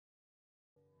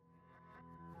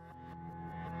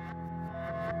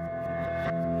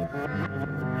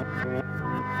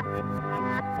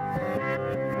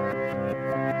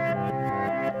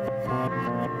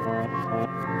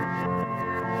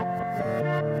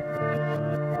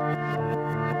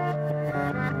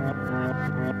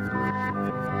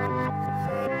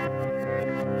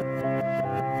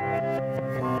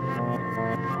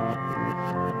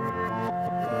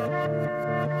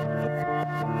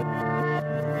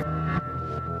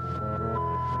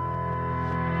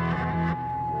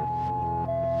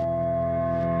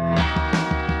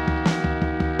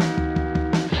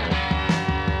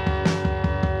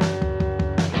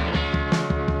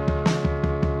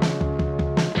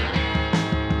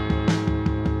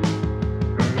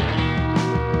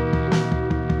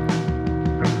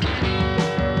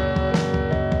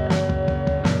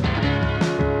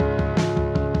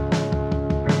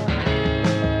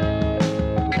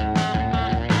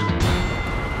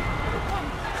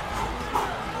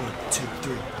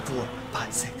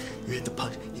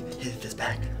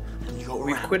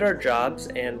we've quit our jobs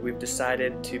and we've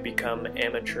decided to become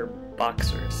amateur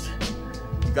boxers.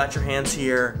 You got your hands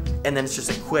here, and then it's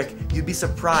just a quick, you'd be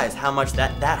surprised how much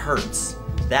that hurts.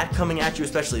 That coming at you,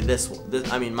 especially this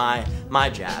I mean, my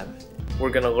jab. We're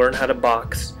gonna learn how to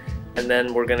box, and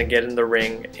then we're gonna get in the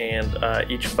ring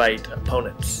and each fight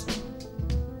opponents.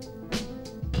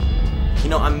 You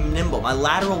know, I'm nimble. My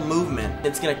lateral movement,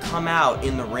 it's gonna come out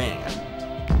in the ring.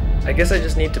 I guess I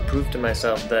just need to prove to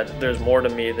myself that there's more to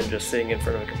me than just sitting in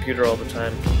front of a computer all the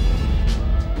time.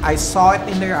 I saw it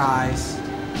in their eyes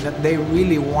that they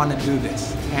really want to do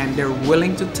this, and they're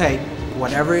willing to take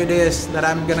whatever it is that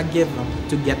I'm gonna give them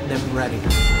to get them ready.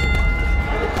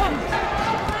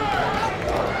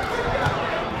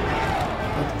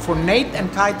 But for Nate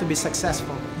and Kai to be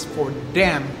successful, it's for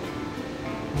them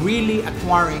really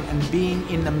acquiring and being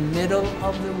in the middle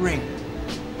of the ring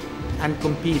and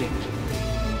competing.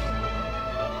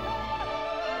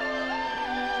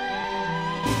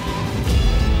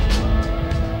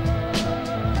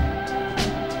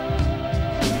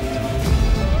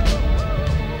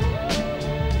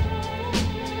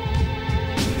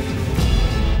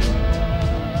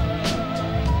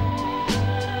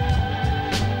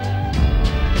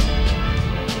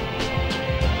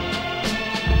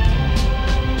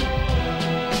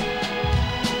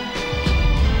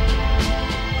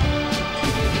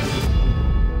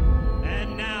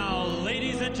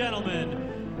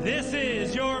 Gentlemen, this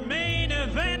is your main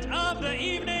event of the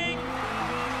evening.